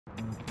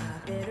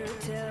better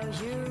tell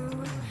you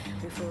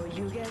before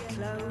you get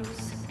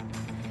close.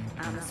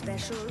 I'm a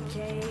special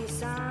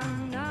case,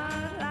 I'm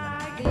not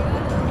like the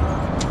other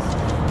ones.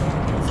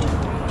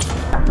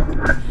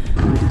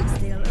 I'm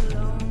still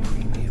alone.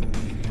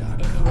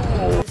 If you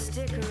want to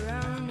stick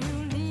around, you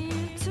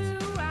need to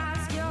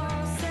ask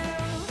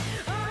yourself,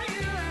 are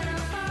you an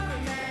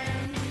foreign man?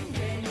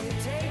 Can you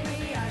take me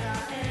as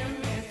I am?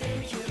 You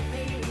think you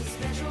made me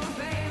special,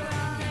 babe?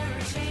 I'll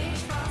never change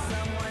for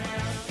someone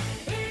else.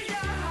 Is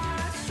your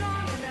heart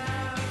strong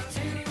enough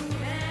to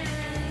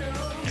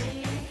handle me?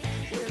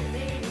 You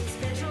made me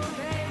special,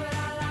 babe, but I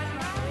like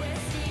my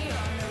whiskey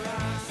on the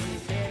rocks. You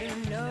better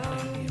know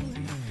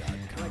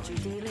what you're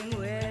dealing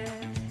with.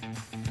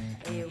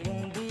 It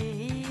won't be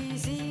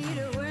easy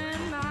to win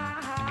my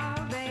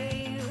heart,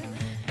 babe.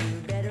 You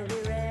better be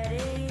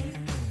ready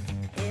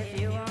if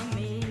you want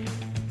me.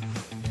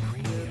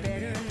 You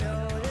better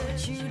know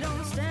that you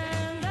don't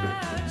stand a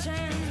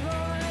chance,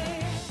 boy.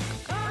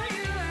 Are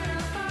you an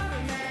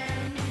foreign man?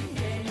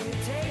 Can you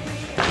take me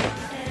as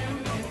I am?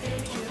 You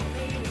think you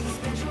made me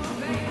special,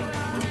 babe, but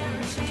I'll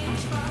never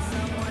change for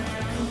someone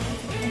else.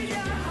 Is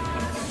your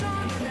heart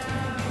strong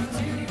enough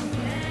to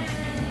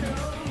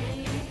handle me?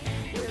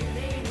 You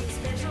made me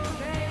special,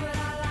 babe, but I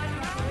like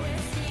my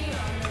whiskey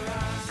on the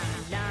rocks.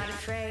 I'm not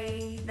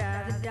afraid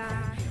of the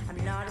dark. I'm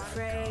not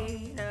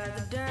afraid of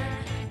the dirt.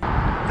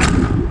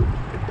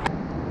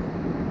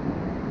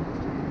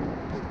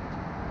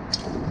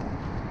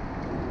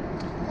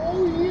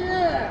 Oh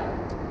yeah!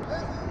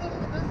 This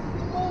is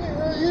the money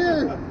right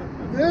here.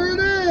 There it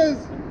is.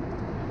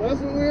 That's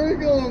what we were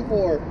going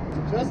for.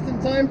 Just in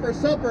time for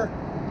supper.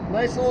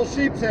 Nice little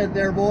sheepshead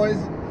there, boys.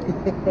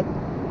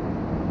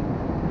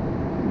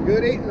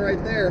 Good eating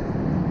right there.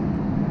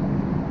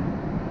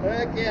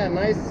 Heck yeah,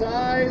 nice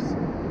size,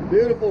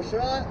 beautiful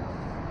shot.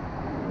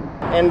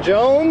 And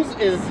Jones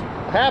is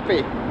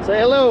happy. Say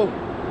hello.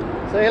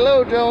 Say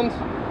hello, Jones.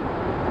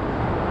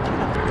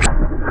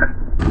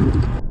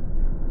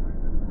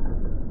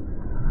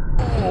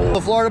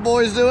 The Florida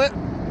boys do it.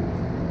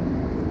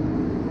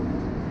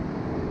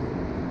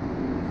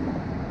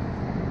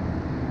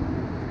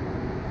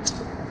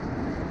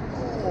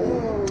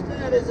 Oh,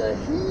 that is a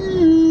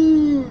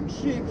huge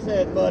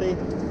sheepshead, buddy.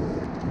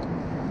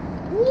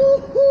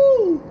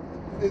 Woohoo!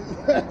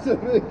 That's a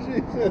big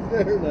sheepshead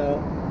there now.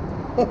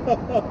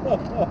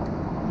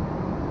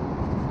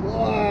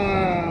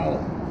 Wow.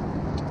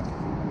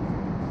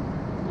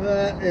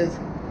 That is,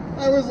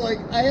 I was like,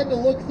 I had to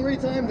look 3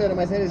 times at him.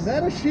 I said, is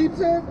that a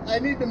sheepshead? I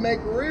need to make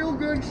real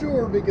good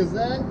sure because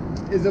that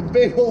is a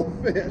big old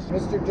fish.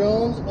 Mr.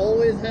 Jones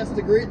always has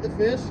to greet the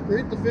fish.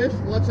 Greet the fish.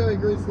 Watch how he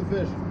greets the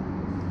fish.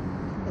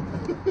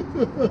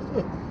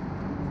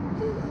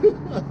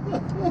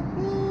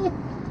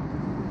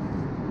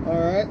 All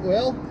right,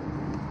 well,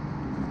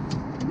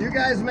 you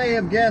guys may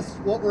have guessed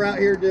what we're out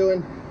here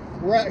doing.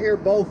 We're out here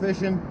bow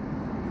fishing.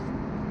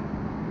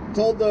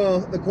 Told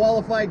the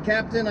qualified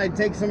captain I'd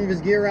take some of his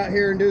gear out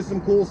here and do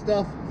some cool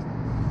stuff.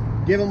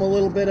 Give him a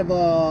little bit of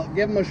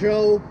give him a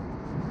show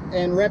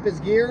and rep his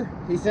gear.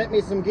 He sent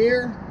me some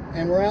gear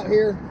and we're out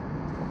here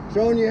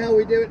showing you how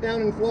we do it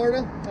down in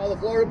Florida, how the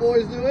Florida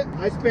boys do it.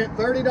 I spent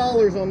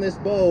 $30 on this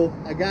bow.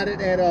 I got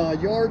it at a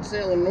yard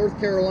sale in North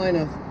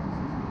Carolina.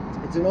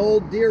 It's an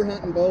old deer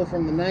hunting bow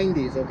from the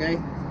 90s, okay?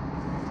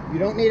 You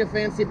don't need a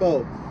fancy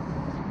bow.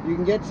 You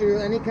can get you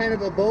any kind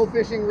of a bow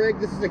fishing rig.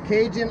 This is a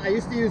Cajun. I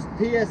used to use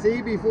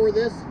PSE before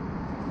this.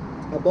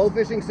 A bow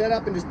fishing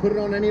setup and just put it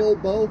on any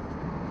old bow.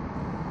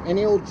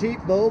 Any old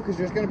cheap bow because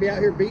you're just going to be out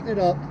here beating it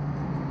up.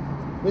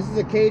 This is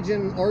a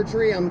Cajun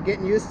archery. I'm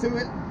getting used to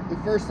it. The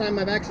first time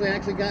I've actually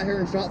got here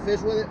and shot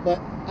fish with it, but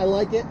I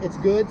like it. It's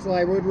good, so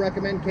I would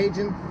recommend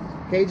Cajun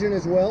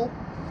as well.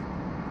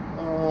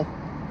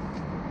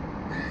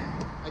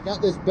 I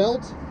got this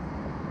belt,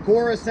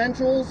 Core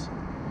Essentials.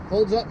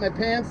 Holds up my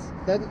pants.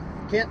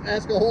 Can't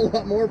ask a whole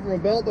lot more from a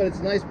belt, but it's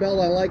a nice belt.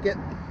 I like it.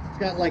 It's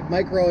got like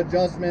micro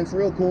adjustments,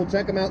 real cool.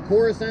 Check them out.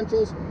 Core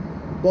Essentials.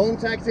 Bone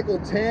Tactical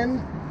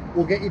 10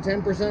 will get you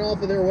 10%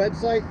 off of their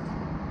website.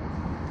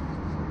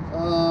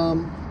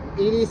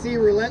 EDC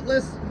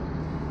Relentless,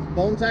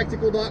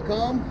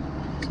 bonetactical.com.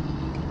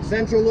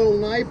 Central little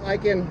knife. I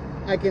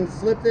can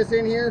slip this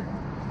in here,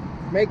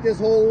 make this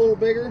hole a little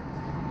bigger.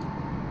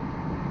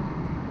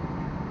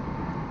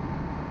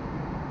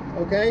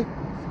 Okay,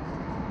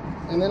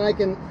 and then I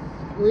can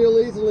real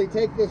easily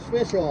take this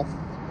fish off.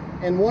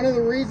 And one of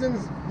the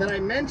reasons that I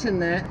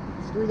mentioned that,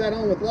 screw that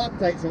on with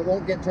Loctite so it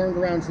won't get turned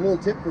around. It's a little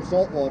tip for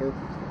salt water,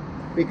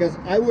 because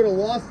I would have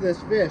lost this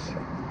fish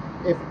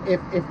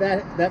if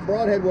that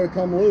broadhead would have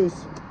come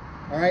loose.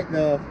 All right,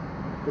 the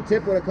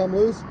tip would have come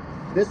loose.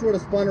 This would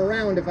have spun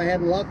around if I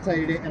hadn't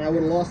Loctited it, and I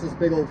would have lost this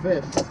big old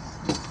fish.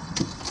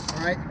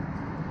 All right,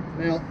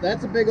 now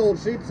that's a big old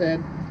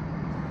sheepshead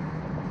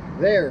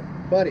there,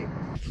 buddy.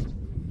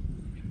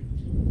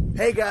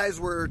 Hey guys,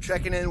 we're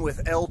checking in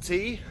with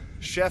LT.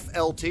 Chef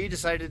LT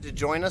decided to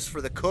join us for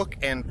the cook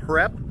and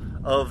prep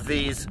of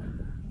these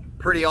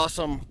pretty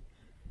awesome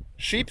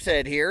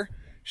sheepshead here.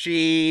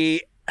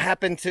 She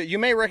happened to, you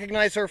may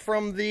recognize her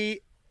from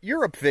the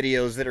Europe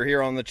videos that are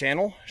here on the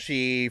channel.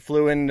 She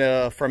flew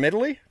in from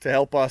Italy to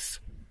help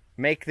us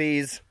make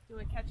these. Do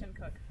a catch and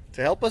cook.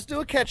 To help us do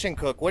a catch and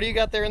cook. What do you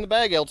got there in the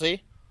bag, LT?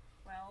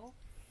 Well,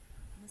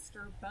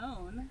 Mr.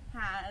 Bone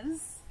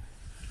has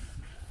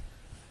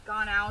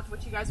gone out,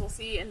 which you guys will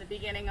see in the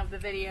beginning of the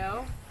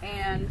video,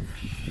 and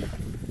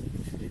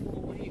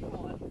what do you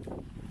call it?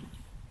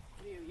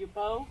 You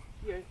bow?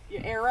 You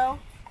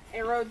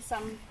arrowed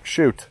some...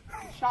 Shoot.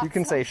 Shot You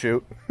can some, say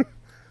shoot.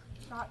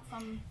 Shot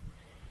some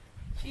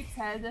sheep's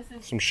head. This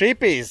is Some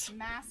sheepies.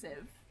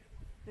 massive.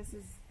 This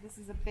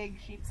is a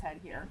big sheep's head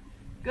here.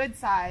 Good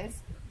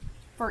size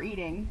for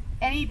eating.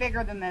 Any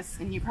bigger than this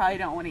and you probably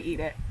don't want to eat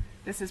it.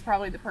 This is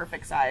probably the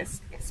perfect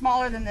size.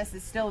 Smaller than this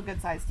is still a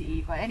good size to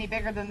eat, but any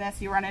bigger than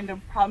this you run into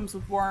problems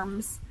with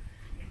worms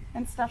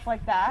and stuff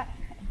like that.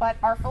 But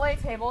our fillet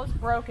table is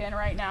broken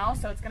right now,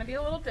 so it's going to be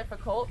a little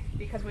difficult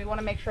because we want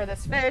to make sure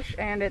this fish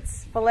and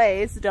its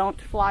fillets don't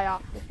fly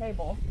off the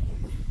table.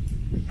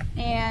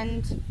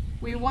 And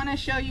we want to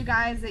show you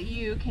guys that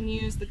you can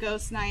use the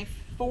ghost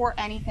knife for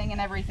anything and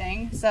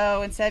everything.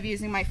 So instead of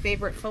using my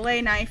favorite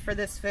fillet knife for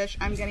this fish,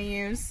 I'm going to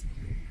use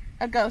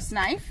a ghost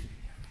knife.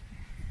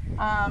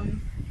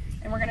 And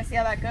we're going to see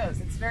how that goes.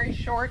 It's very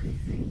short, so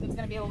it's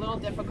going to be a little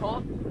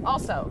difficult.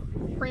 Also,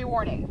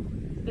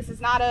 pre-warning, this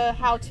is not a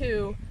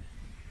how-to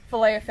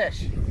fillet a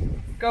fish.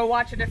 Go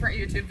watch a different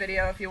YouTube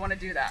video if you want to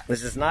do that.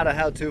 This is not a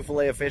how-to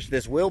fillet a fish.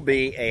 This will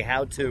be a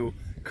how-to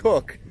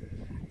cook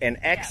an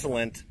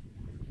excellent...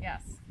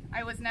 Yes.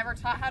 I was never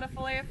taught how to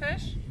fillet a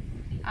fish.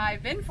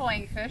 I've been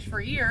filleting fish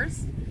for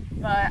years,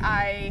 but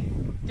I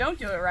don't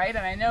do it right,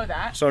 and I know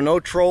that. So no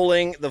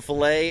trolling the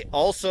fillet.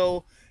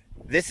 Also,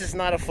 this is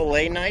not a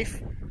fillet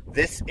knife.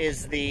 This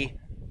is the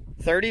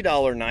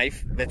 $30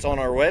 knife that's on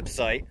our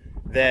website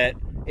that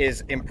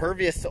is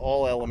impervious to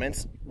all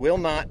elements, will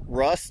not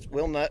rust,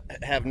 will not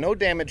have no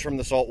damage from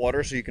the salt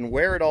water, so you can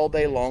wear it all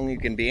day long. You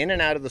can be in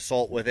and out of the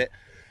salt with it,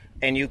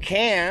 and you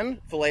can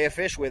fillet a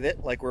fish with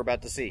it like we're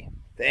about to see.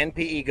 The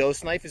NPE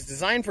Ghost Knife is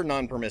designed for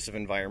non-permissive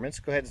environments.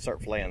 Go ahead and start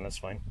filleting, that's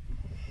fine.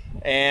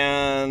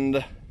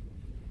 And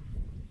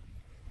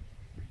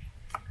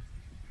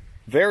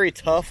very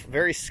tough,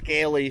 very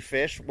scaly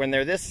fish. When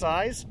they're this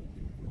size,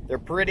 they're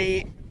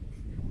pretty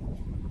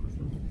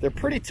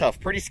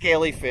tough, pretty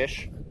scaly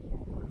fish.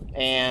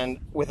 And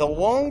with a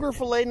longer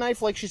fillet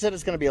knife, like she said,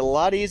 it's going to be a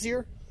lot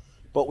easier.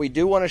 But we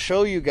do want to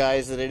show you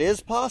guys that it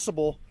is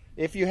possible,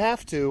 if you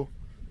have to,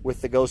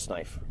 with the ghost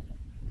knife.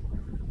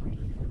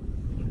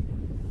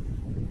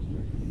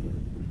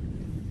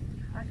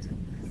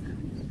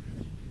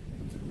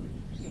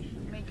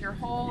 Make your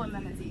hole and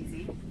then it's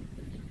easy.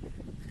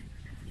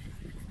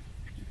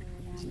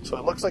 So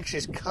it looks like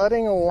she's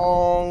cutting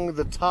along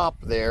the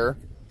top there.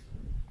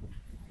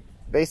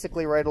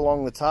 Basically right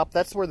along the top.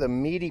 That's where the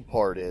meaty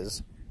part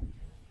is.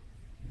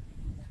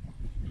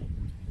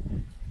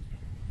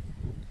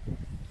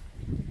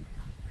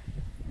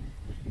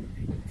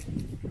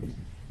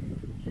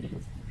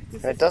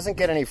 And it doesn't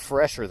get any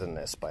fresher than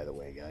this, by the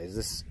way,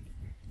 guys.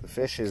 The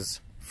fish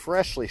is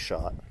freshly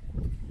shot.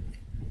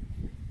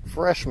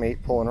 Fresh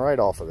meat pulling right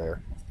off of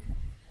there.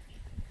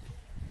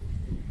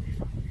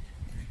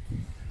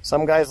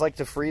 Some guys like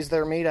to freeze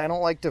their meat. I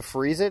don't like to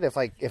freeze it. If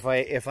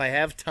I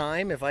have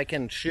time, if I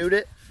can shoot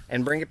it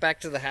and bring it back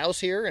to the house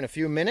here in a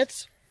few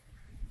minutes,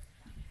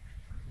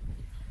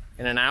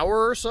 in an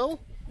hour or so,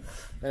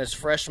 then it's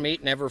fresh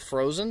meat, never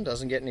frozen,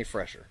 doesn't get any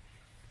fresher.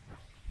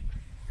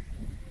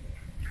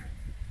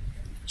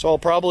 So I'll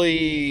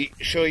probably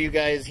show you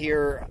guys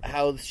here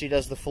how she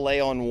does the fillet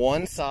on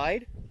one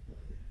side.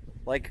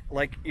 Like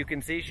you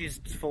can see, she's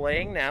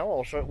filleting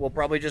now. We'll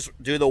probably just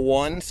do the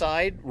one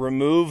side,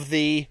 remove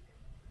the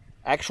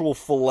actual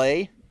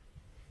fillet.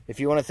 If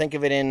you want to think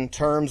of it in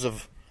terms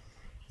of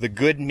the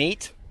good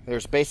meat,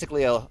 there's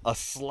basically a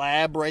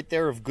slab right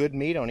there of good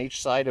meat on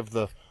each side of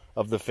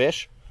the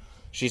fish.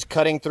 She's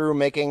cutting through,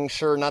 making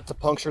sure not to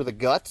puncture the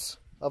guts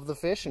of the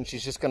fish, and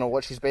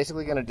what she's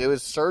basically gonna do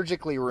is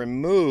surgically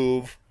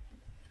remove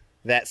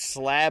that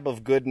slab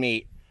of good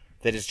meat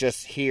that is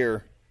just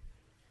here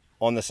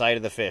on the side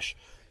of the fish.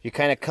 You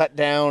kind of cut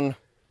down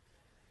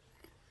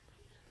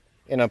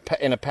in a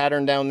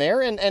pattern down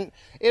there, and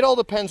it all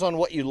depends on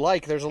what you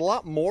like. There's a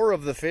lot more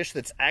of the fish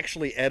that's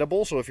actually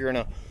edible, so if you're in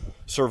a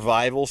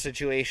survival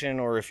situation,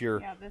 or if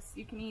you're... Yeah,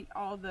 you can eat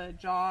all the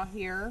jaw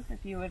here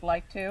if you would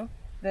like to.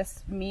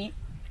 This meat,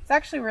 it's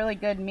actually really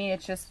good meat.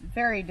 It's just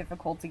very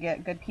difficult to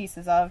get good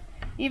pieces of.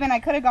 Even I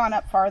could have gone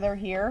up farther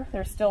here.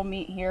 There's still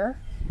meat here,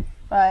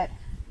 but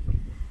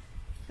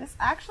this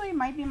actually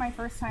might be my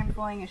first time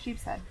filleting a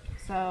sheep's head.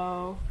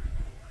 So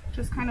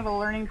just kind of a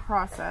learning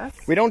process.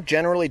 We don't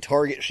generally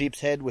target sheep's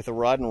head with a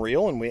rod and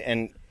reel,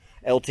 and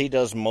LT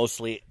does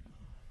mostly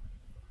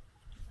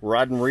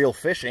rod and reel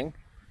fishing.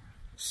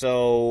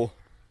 So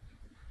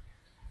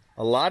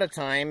a lot of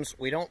times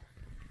we don't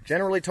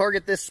generally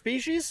target this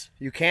species.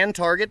 You can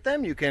target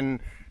them. You can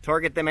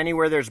target them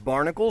anywhere there's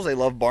barnacles. They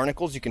love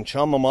barnacles. You can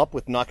chum them up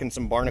with knocking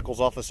some barnacles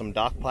off of some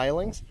dock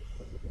pilings.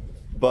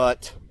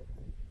 But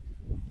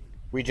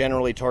we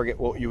generally target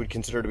what you would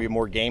consider to be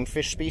more game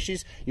fish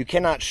species. You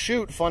cannot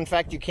shoot, fun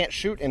fact, you can't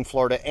shoot in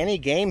Florida any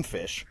game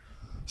fish.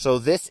 So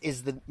this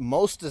is the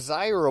most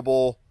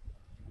desirable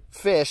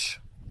fish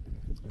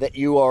that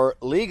you are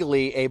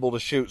legally able to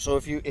shoot. So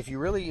if you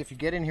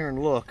get in here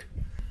and look,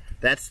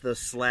 that's the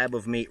slab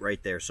of meat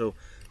right there. So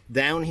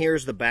down here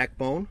is the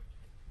backbone,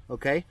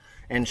 okay?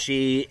 And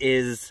she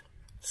is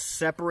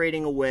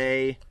separating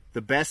away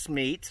the best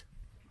meat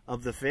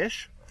of the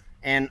fish.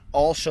 And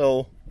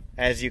also,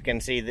 as you can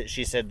see, that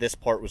she said this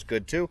part was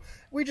good too.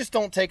 We just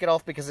don't take it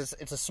off because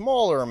it's a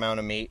smaller amount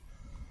of meat,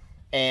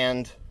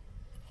 and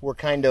we're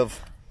kind of...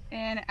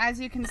 And as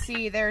you can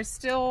see, there's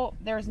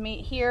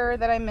meat here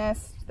that I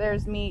missed.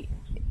 There's meat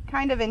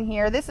kind of in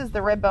here. This is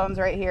the rib bones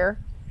right here,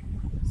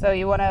 so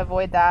you want to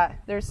avoid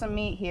that. There's some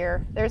meat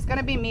here. There's going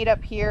to be meat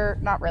up here,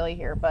 not really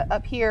here, but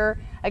up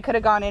here. I could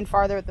have gone in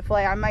farther with the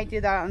fillet. I might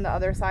do that on the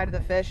other side of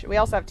the fish. We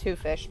also have 2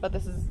 fish, but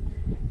this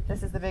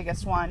is the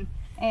biggest one.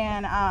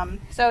 And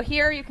so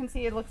here you can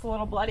see it looks a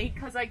little bloody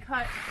because I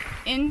cut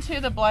into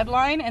the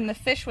bloodline and the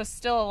fish was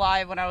still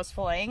alive when I was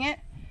filleting it.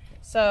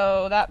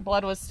 So that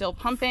blood was still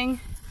pumping.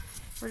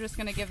 We're just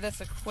gonna give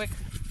this a quick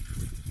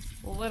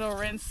little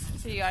rinse.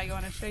 So I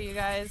want to show you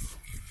guys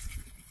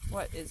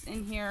what is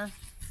in here.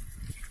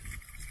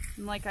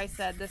 And like I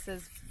said, this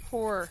is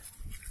poor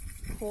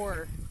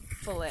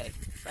fillet,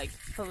 like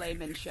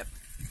filletmanship.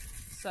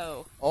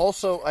 So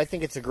also, I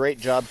think it's a great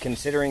job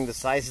considering the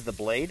size of the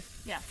blade.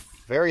 Yeah.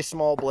 Very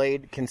small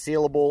blade,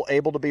 concealable,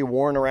 able to be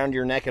worn around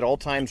your neck at all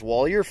times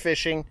while you're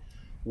fishing,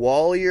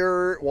 while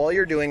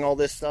you're doing all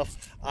this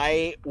stuff.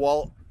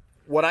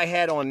 What I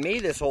had on me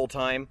this whole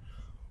time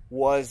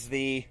was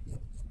the...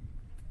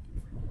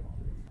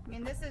 I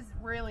mean, this is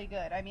really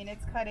good. I mean,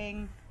 it's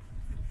cutting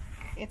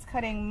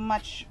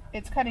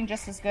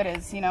just as good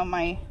as, you know,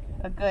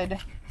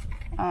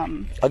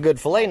 a good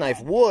fillet knife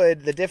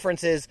would. The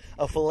difference is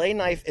a fillet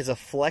knife is a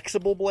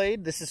flexible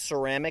blade. This is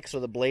ceramic,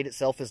 so the blade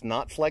itself is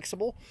not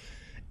flexible.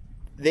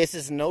 This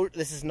is no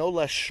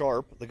less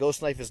sharp. The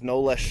ghost knife is no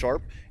less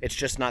sharp. It's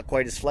just not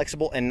quite as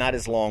flexible and not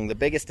as long. The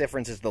biggest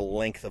difference is the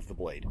length of the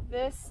blade.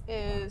 This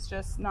is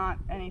just not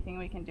anything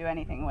we can do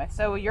anything with.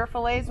 So your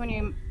fillets, when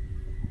you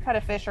cut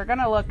a fish, are going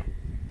to look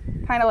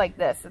kind of like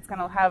this. It's going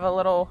to have a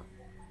little,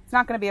 it's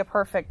not going to be a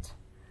perfect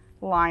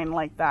line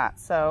like that.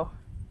 So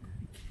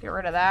get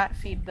rid of that,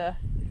 feed the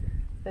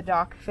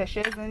dock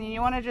fishes, and then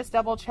you want to just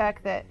double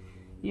check that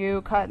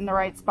you cut in the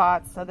right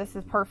spots. So this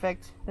is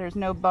perfect. There's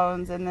no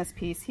bones in this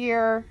piece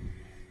here,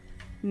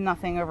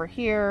 nothing over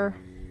here.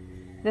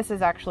 This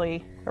is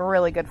actually a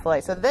really good fillet.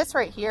 So this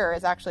right here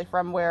is actually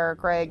from where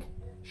Greg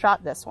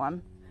shot this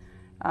one.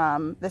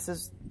 This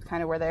is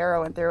kind of where the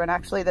arrow went through, and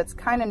actually that's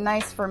kind of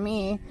nice for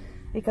me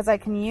because I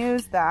can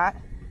use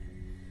that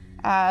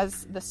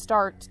as the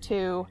start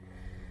to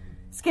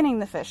skinning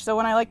the fish. So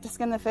when I like to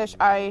skin the fish,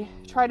 I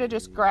try to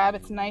just grab,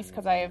 it's nice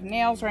because I have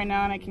nails right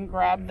now and I can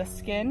grab the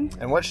skin.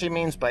 And what she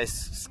means by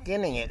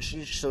skinning it,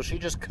 she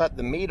just cut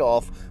the meat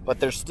off, but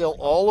there's still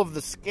all of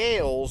the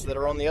scales that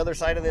are on the other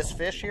side of this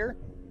fish here.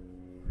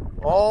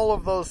 All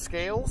of those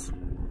scales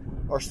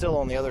are still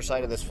on the other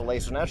side of this fillet.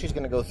 So now she's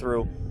going to go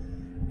through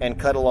and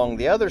cut along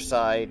the other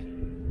side,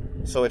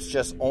 so it's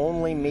just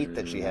only meat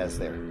that she has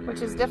there.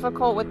 Which is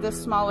difficult with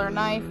this smaller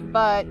knife,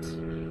 but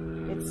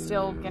it's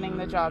still getting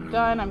the job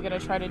done. I'm going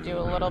to try to do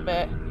a little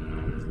bit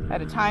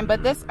at a time.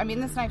 But this, I mean,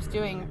 this knife's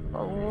doing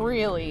a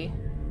really,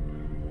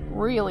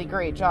 really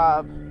great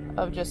job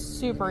of just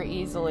super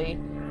easily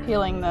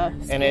peeling the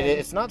skin. And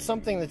it's not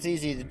something that's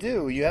easy to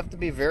do. You have to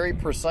be very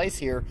precise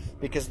here,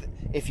 because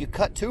if you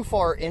cut too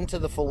far into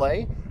the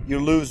fillet, you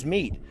lose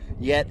meat.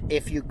 Yet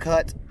if you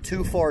cut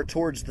too far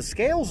towards the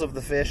scales of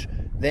the fish,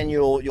 then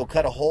you'll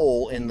cut a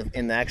hole in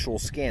the actual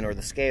skin or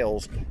the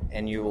scales,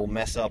 and you will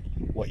mess up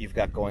what you've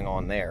got going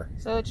on there.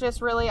 So it's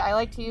just really, I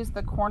like to use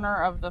the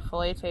corner of the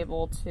fillet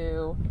table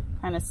to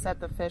kind of set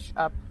the fish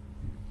up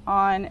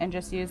on, and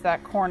just use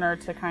that corner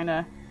to kind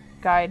of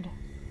guide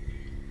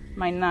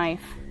my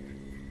knife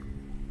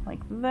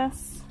like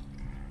this.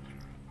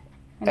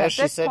 And as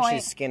she said,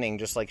 she's skinning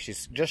just like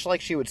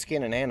she would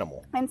skin an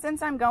animal. And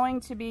since I'm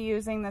going to be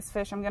using this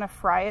fish, I'm going to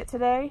fry it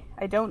today.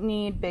 I don't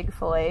need big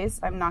fillets.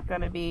 I'm not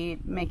going to be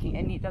making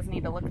it. It doesn't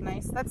need to look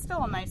nice. That's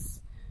still a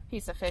nice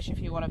piece of fish if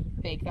you want to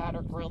bake that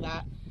or grill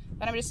that.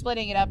 But I'm just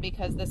splitting it up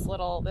because this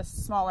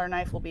smaller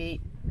knife will be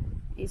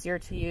easier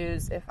to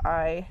use if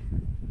I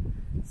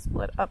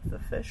split up the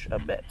fish a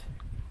bit.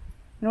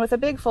 And with a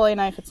big fillet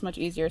knife, it's much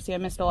easier. See, I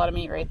missed a lot of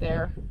meat right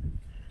there,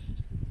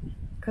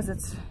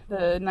 because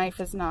the knife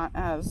is not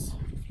as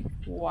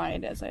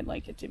wide as I'd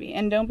like it to be.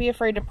 And don't be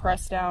afraid to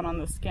press down on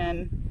the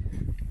skin.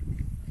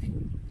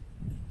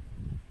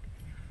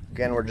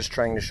 Again, we're just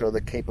trying to show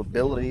the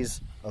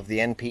capabilities of the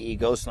NPE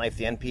Ghost Knife.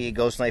 The NPE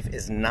Ghost Knife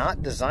is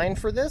not designed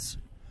for this,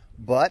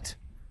 but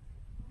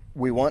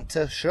we want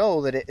to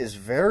show that it is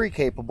very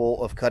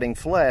capable of cutting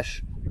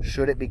flesh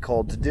should it be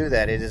called to do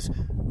that. It is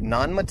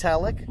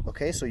non-metallic,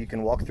 okay, so you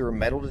can walk through a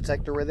metal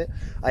detector with it.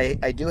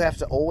 I do have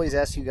to always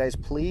ask you guys,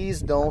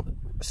 please don't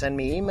send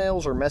me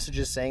emails or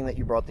messages saying that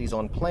you brought these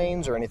on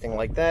planes or anything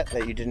like that,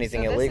 that you did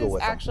anything illegal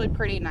with them. This is actually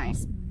pretty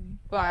nice.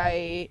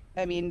 I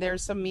mean,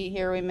 there's some meat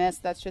here we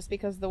missed. That's just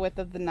because of the width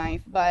of the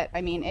knife. But,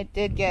 I mean, it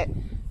did get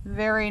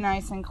very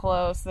nice and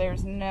close.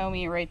 There's no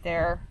meat right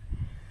there.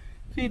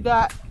 Feed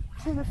that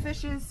to the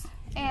fishes.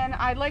 And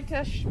I'd like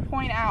to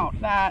point out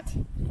that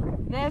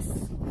this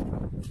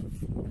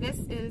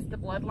is the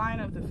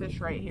bloodline of the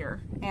fish right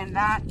here. And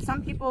that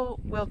some people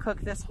will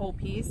cook this whole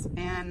piece.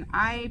 And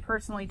I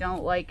personally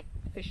don't like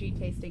fishy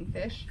tasting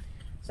fish.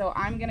 So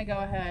I'm going to go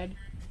ahead,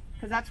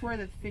 because that's where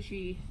the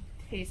fishy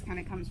taste kind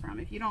of comes from.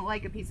 If you don't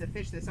like a piece of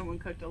fish that someone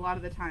cooked, a lot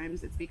of the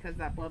times it's because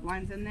that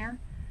bloodline's in there.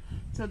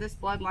 So this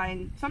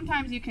bloodline,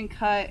 sometimes you can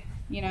cut,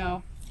 you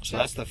know. So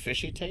that's the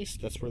fishy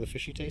taste? That's where the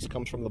fishy taste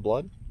comes from, the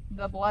blood?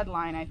 The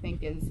bloodline, I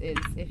think, is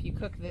if you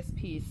cook this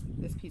piece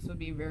would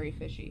be very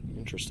fishy.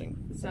 Interesting.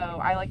 So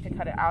I like to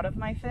cut it out of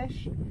my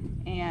fish,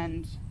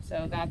 and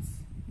so that's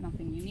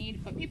nothing you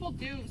need. But people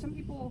do, some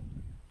people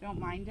don't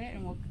mind it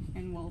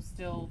and will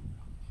still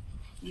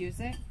use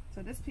it.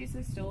 So this piece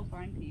is still a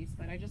fine piece,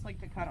 but I just like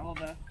to cut all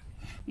the,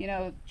 you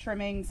know,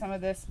 trimming some of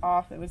this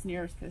off that was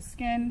nearest the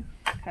skin,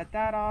 cut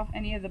that off.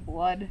 Any of the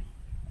blood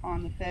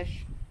on the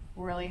fish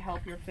will really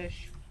help your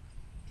fish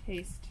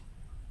taste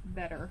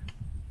better.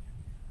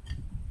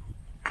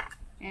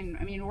 And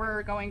I mean,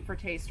 we're going for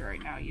taste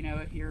right now. You know,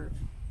 if you're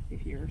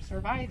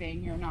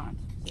surviving, you're not.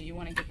 So you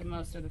want to get the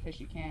most of the fish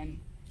you can.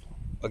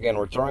 Again,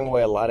 we're throwing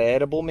away a lot of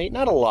edible meat.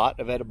 Not a lot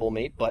of edible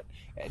meat, but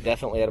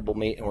definitely edible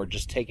meat. And we're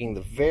just taking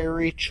the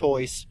very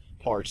choice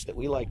parts that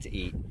we like to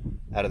eat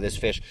out of this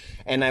fish.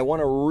 And I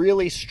want to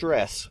really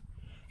stress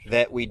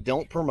that we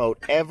don't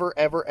promote ever,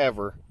 ever,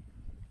 ever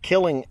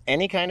killing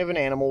any kind of an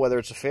animal, whether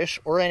it's a fish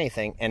or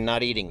anything, and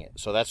not eating it.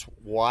 So that's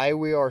why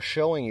we are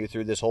showing you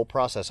through this whole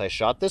process. I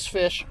shot this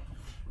fish,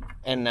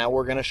 and now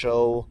we're going to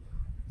show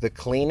the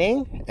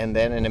cleaning, and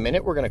then in a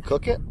minute we're going to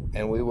cook it,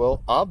 and we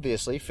will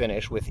obviously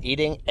finish with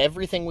eating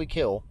everything we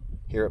kill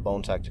here at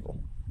Bone Tactical.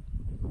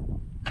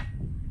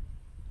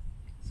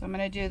 So I'm going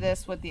to do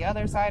this with the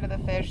other side of the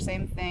fish,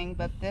 same thing,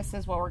 but this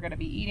is what we're going to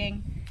be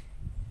eating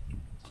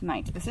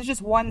tonight. This is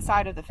just one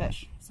side of the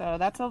fish, so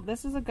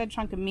this is a good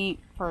chunk of meat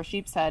for a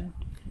sheep's head.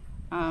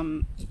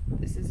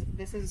 This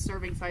is a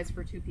serving size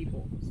for 2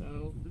 people,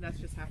 so that's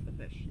just half the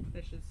fish.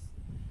 Fish is,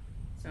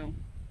 so,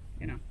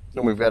 you know.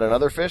 And we've got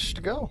another fish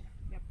to go.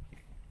 Yep.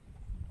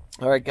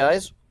 All right,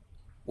 guys,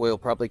 we'll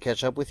probably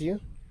catch up with you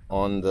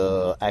on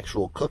the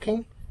actual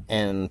cooking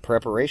and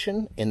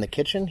preparation in the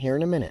kitchen here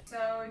in a minute.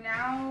 So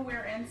now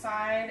we're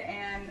inside,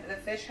 and the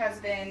fish has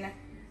been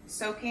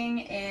soaking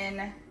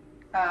in,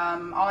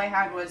 all I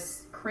had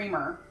was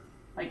creamer,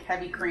 like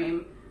heavy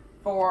cream,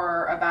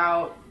 for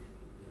about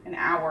an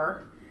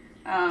hour.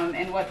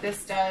 And what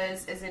this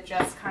does is it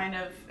just kind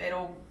of,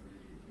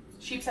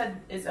 sheepshead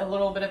is a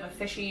little bit of a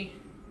fishy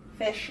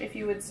fish, if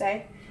you would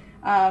say.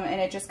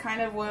 And it just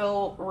kind of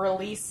will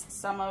release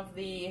some of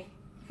the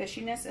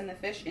fishiness in the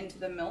fish into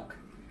the milk.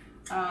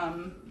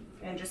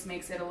 And just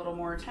makes it a little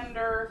more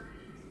tender,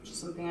 which is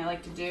something I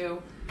like to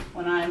do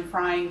when I'm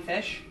frying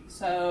fish.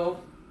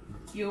 So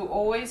you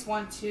always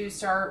want to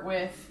start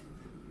with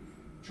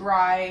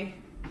dry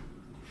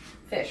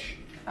fish.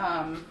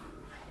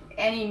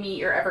 Any meat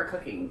you're ever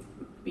cooking,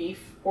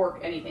 beef, pork,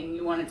 anything,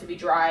 you want it to be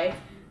dry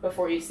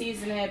before you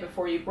season it,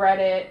 before you bread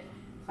it,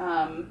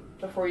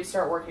 before you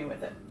start working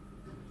with it.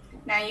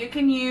 Now you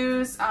can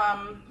use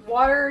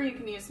water, you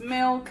can use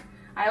milk.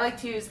 I like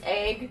to use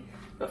egg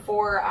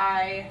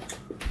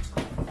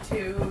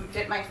to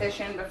dip my fish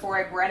in before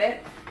I bread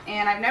it.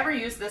 And I've never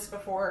used this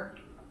before.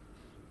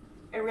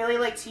 I really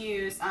like to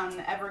use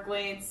the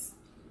Everglades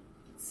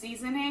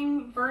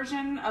seasoning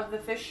version of the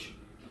fish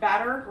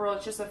batter, where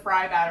it's just a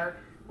fry batter.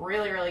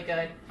 Really, really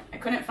good. I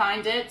couldn't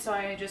find it, so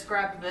I just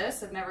grabbed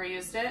this. I've never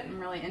used it. I'm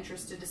really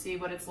interested to see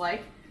what it's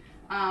like.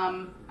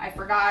 I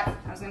forgot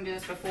I was going to do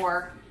this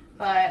before,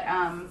 but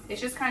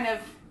it's just kind of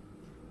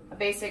a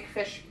basic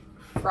fish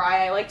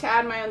fry. I like to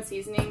add my own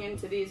seasoning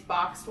into these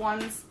boxed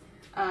ones.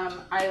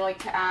 I like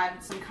to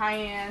add some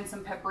cayenne,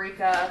 some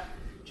paprika,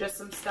 just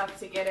some stuff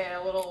to get it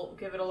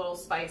give it a little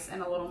spice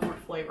and a little more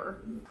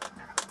flavor.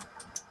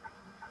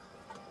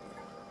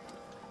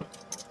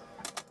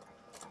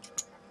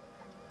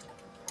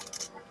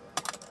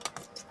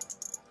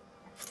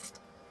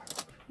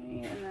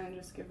 Okay, and then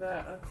just give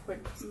that a quick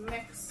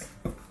mix.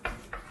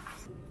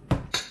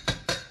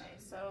 Okay,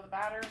 so the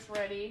batter's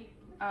ready.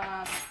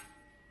 I'm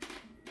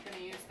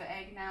gonna use the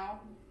egg now.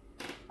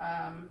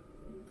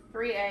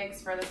 3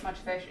 eggs for this much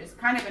fish is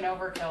kind of an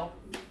overkill.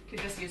 You could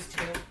just use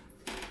 2.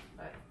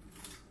 But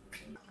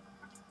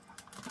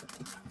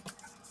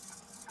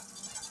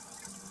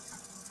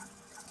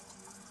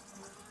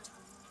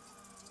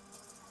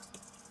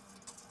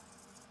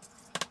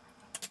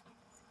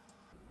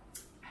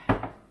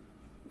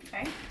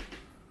okay,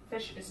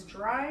 fish is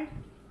dry.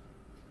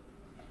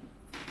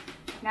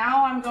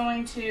 Now I'm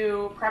going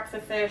to prep the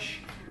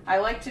fish. I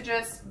like to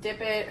just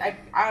dip it.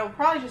 I'll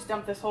probably just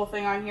dump this whole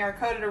thing on here,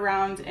 coat it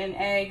around in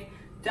egg,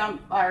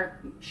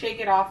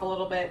 shake it off a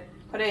little bit,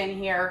 put it in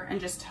here,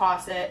 and just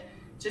toss it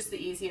just the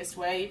easiest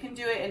way. You can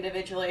do it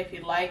individually if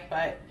you'd like,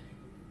 but it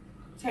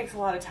takes a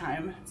lot of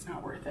time. It's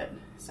not worth it.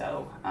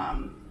 So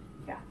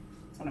yeah,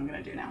 that's what I'm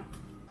gonna do now.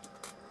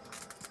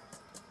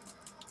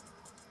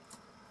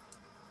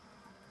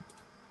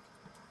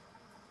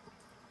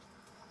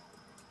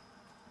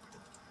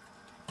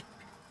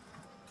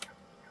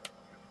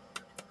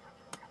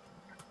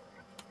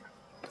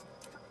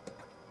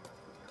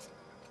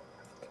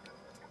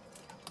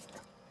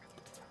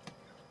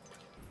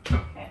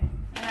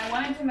 I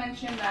wanted to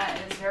mention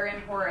that it's very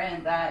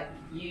important that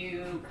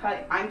you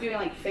cut, I'm doing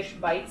like fish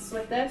bites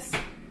with this,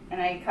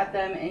 and I cut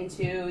them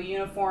into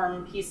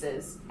uniform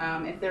pieces.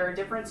 If there are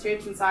different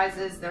shapes and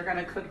sizes, they're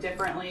gonna cook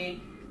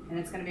differently, and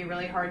it's gonna be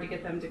really hard to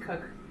get them to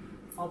cook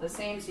all the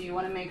same, so you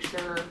wanna make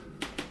sure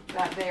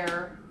that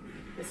they're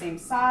the same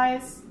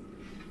size.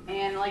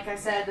 And like I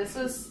said, this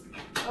is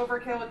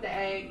overkill with the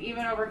egg,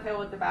 even overkill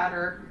with the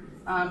batter.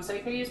 So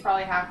you could use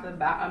probably half the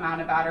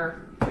amount of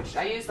batter, which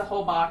I used the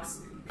whole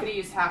box. Could have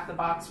used half the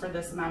box for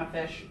this amount of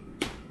fish.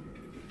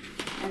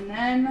 And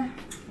then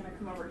I'm gonna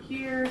come over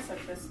here, set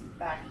this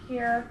back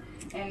here.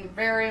 And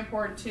very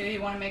important too,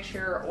 you wanna make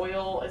sure your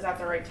oil is at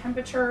the right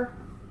temperature,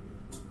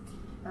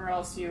 or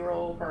else you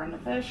will burn the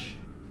fish.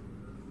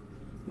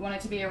 You want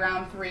it to be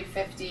around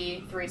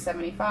 350,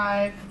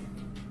 375.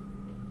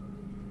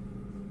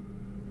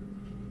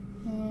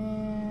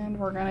 And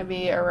we're gonna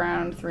be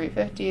around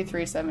 350,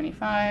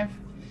 375.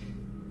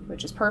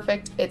 Which is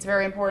perfect. It's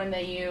very important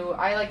that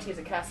I like to use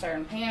a cast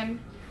iron pan,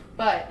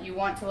 but you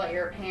want to let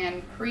your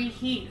pan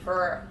preheat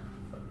for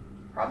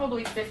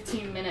probably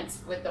 15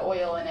 minutes with the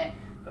oil in it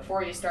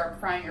before you start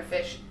frying your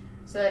fish,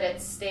 so that it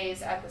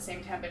stays at the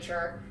same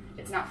temperature.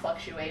 It's not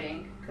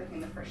fluctuating, cooking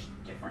the fish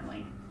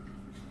differently.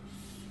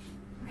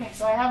 Okay,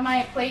 so I have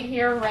my plate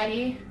here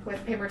ready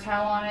with paper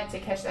towel on it to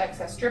catch the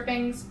excess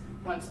drippings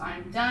once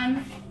I'm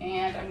done,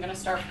 and I'm gonna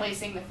start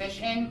placing the fish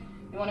in.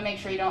 You wanna make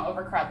sure you don't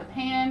overcrowd the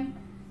pan.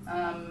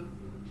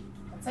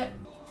 That's it.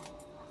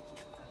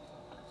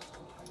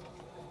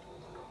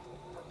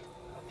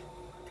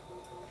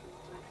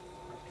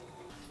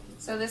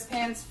 So this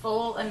pan's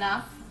full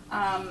enough.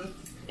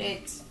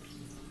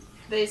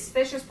 This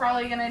fish is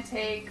probably gonna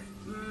take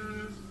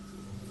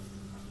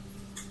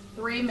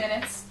 3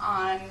 minutes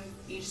on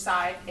each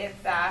side,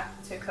 if that,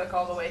 to cook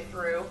all the way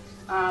through.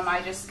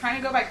 I just kind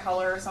of go by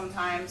color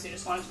sometimes. You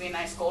just want it to be a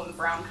nice golden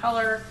brown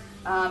color.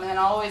 And then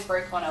I'll always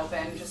break one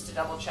open just to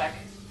double check,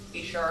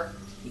 be sure.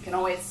 You can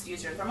always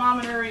use your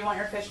thermometer. You want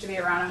your fish to be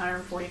around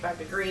 145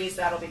 degrees.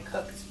 That'll be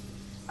cooked.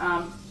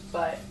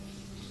 But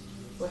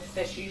with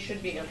fish, you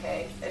should be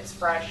okay. It's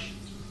fresh.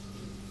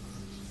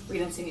 We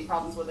didn't see any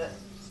problems with it.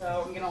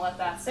 So I'm gonna let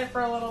that sit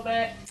for a little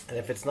bit. And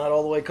if it's not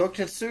all the way cooked,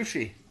 it's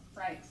sushi.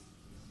 Right.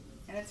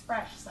 And it's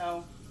fresh,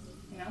 so,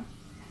 you know.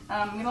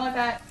 I'm gonna let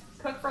that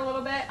cook for a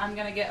little bit. I'm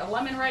gonna get a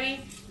lemon ready,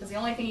 because the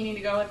only thing you need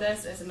to go with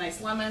this is a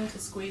nice lemon to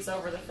squeeze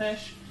over the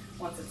fish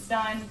once it's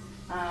done.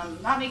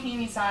 Not making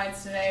any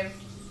sides today.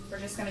 We're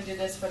just gonna do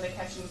this for the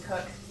catch and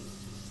cook.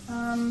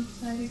 I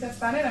think that's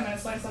about it. I'm gonna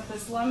slice up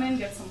this lemon,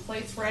 get some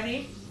plates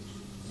ready,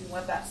 and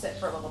let that sit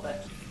for a little bit.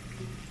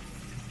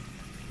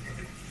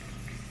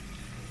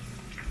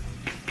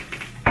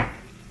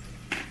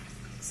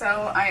 So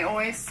I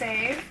always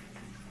save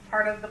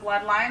part of the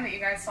bloodline that you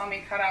guys saw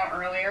me cut out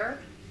earlier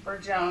for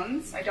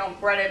Jones. I don't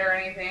bread it or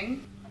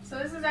anything. So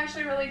this is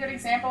actually a really good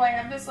example. I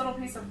have this little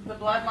piece of the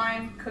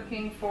bloodline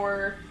cooking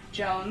for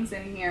Jones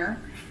in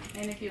here.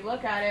 And if you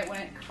look at it,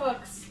 when it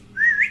cooks,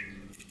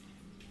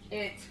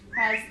 it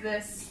has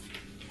this,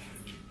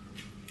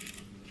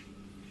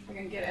 if I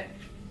can get it,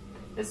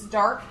 this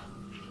dark.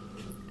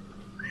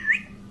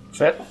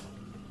 Sit.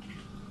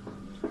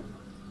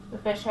 The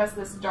fish has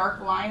this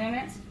dark line in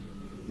it.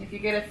 If you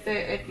get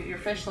if your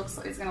fish is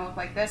going to look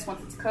like this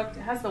once it's cooked,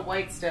 it has the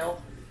white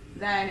still,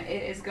 then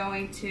it is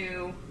going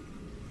to,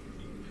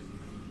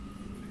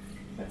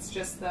 that's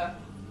just the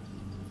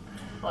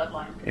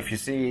bloodline. If you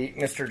see,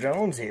 Mr.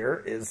 Jones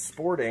here is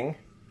sporting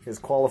his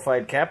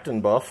qualified captain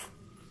buff,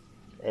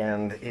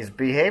 and he's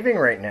behaving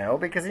right now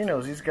because he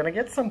knows he's going to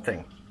get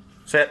something.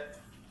 Sit.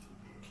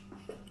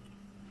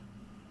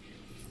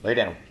 Lay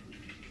down.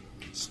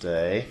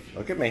 Stay.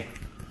 Look at me.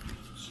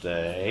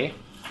 Stay.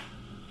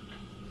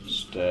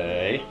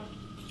 Stay.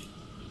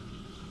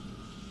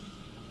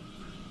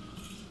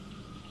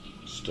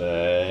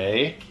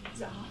 Stay.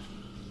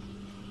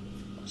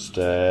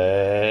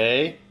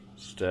 Stay.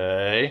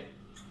 Stay.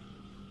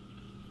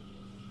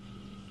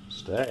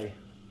 Stay.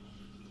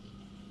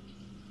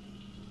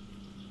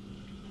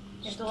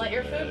 You have to let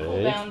your food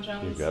cool down,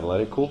 Jones. You've got to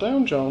let it cool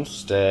down, Jones.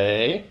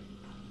 Stay.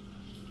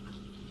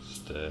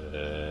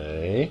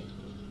 Stay.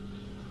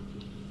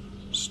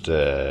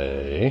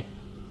 Stay.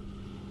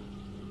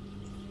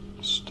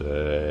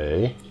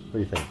 Stay. What do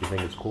you think? You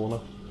think it's cool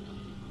enough?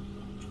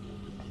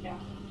 Yeah.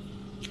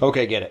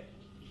 Okay, get it.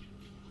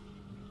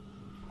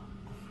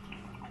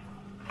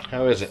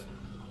 How is it?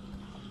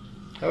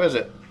 How is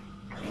it?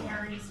 I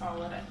already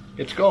swallowed it.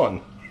 It's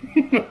gone.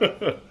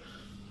 You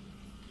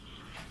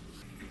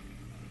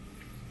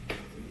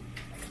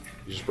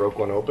just broke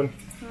one open?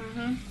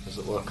 Mm-hmm. How does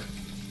it look?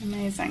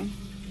 Amazing.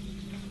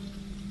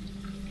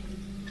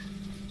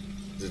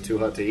 Is it too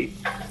hot to eat?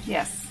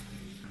 Yes.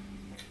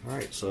 All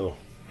right, so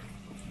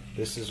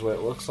this is what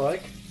it looks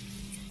like.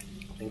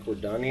 I think we're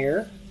done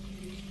here.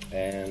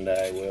 And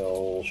I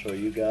will show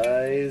you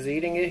guys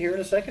eating it here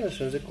in a second as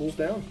soon as it cools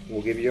down.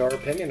 We'll give you our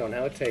opinion on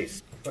how it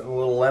tastes. Putting a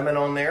little lemon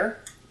on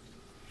there.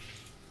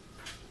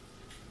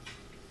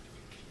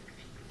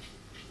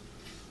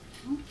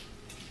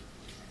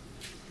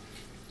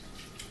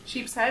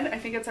 Sheepshead. I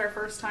think it's our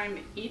first time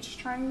each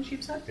trying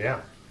sheepshead.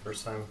 Yeah,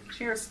 first time.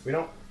 Cheers. We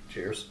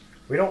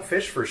don't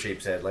fish for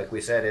sheepshead. Like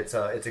we said, it's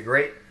a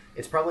great.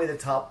 It's probably the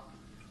top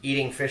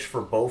eating fish for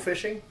bow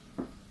fishing,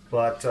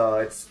 but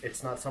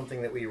it's not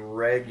something that we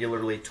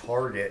regularly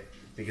target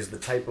because the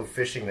type of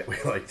fishing that we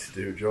like to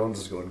do. Jones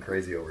is going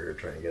crazy over here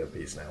trying to get a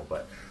piece now,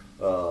 but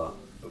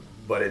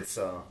it's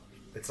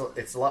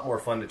a lot more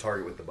fun to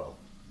target with the bow.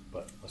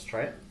 But let's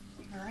try it.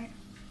 All right.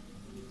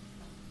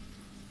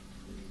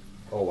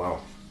 Oh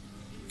wow.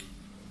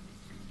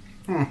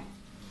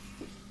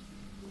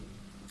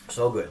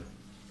 So good.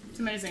 It's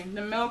amazing.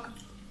 The milk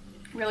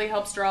really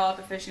helps draw out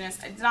the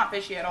fishiness. It's not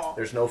fishy at all.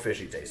 There's no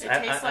fishy taste.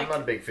 I'm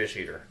not a big fish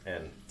eater,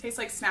 and tastes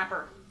like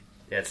snapper.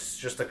 it's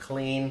just a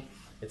clean.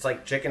 It's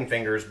like chicken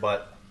fingers,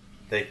 but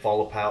they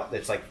fall apart.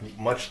 It's like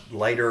much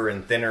lighter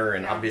and thinner,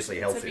 and obviously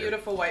healthier. It's a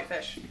beautiful white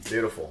fish.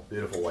 Beautiful,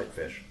 beautiful white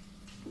fish.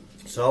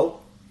 So,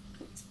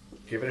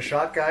 give it a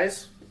shot,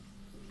 guys.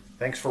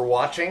 Thanks for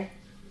watching.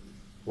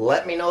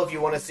 Let me know if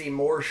you want to see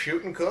more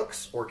shooting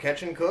cooks or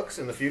catching cooks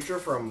in the future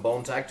from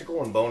Bone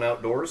Tactical and Bone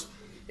Outdoors.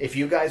 If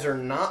you guys are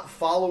not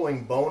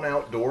following Bone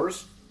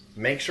Outdoors,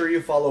 make sure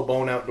you follow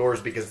Bone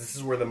Outdoors because this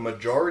is where the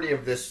majority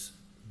of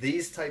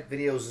these type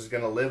videos is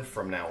going to live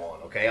from now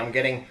on. Okay, I'm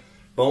getting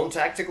Bone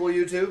Tactical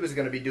YouTube is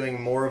going to be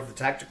doing more of the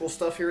tactical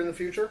stuff here in the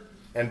future,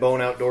 and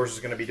Bone Outdoors is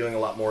going to be doing a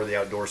lot more of the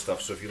outdoor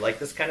stuff. So if you like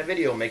this kind of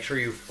video, make sure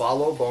you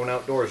follow Bone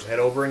Outdoors. Head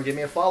over and give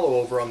me a follow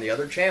over on the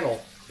other channel.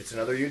 It's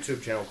another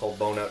YouTube channel called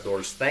Bone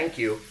Outdoors. Thank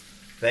you.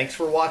 Thanks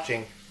for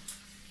watching.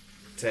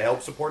 To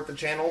help support the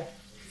channel,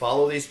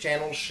 follow these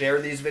channels, share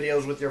these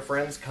videos with your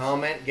friends,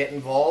 comment, get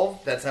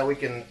involved. That's how we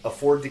can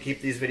afford to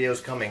keep these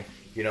videos coming.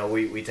 You know,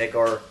 we take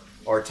our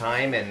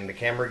time, and the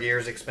camera gear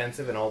is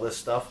expensive and all this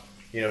stuff,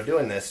 you know,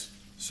 doing this.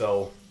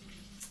 So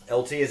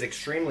LT is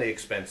extremely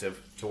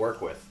expensive to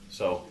work with.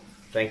 So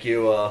thank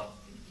you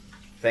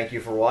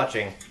for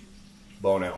watching. Bone out.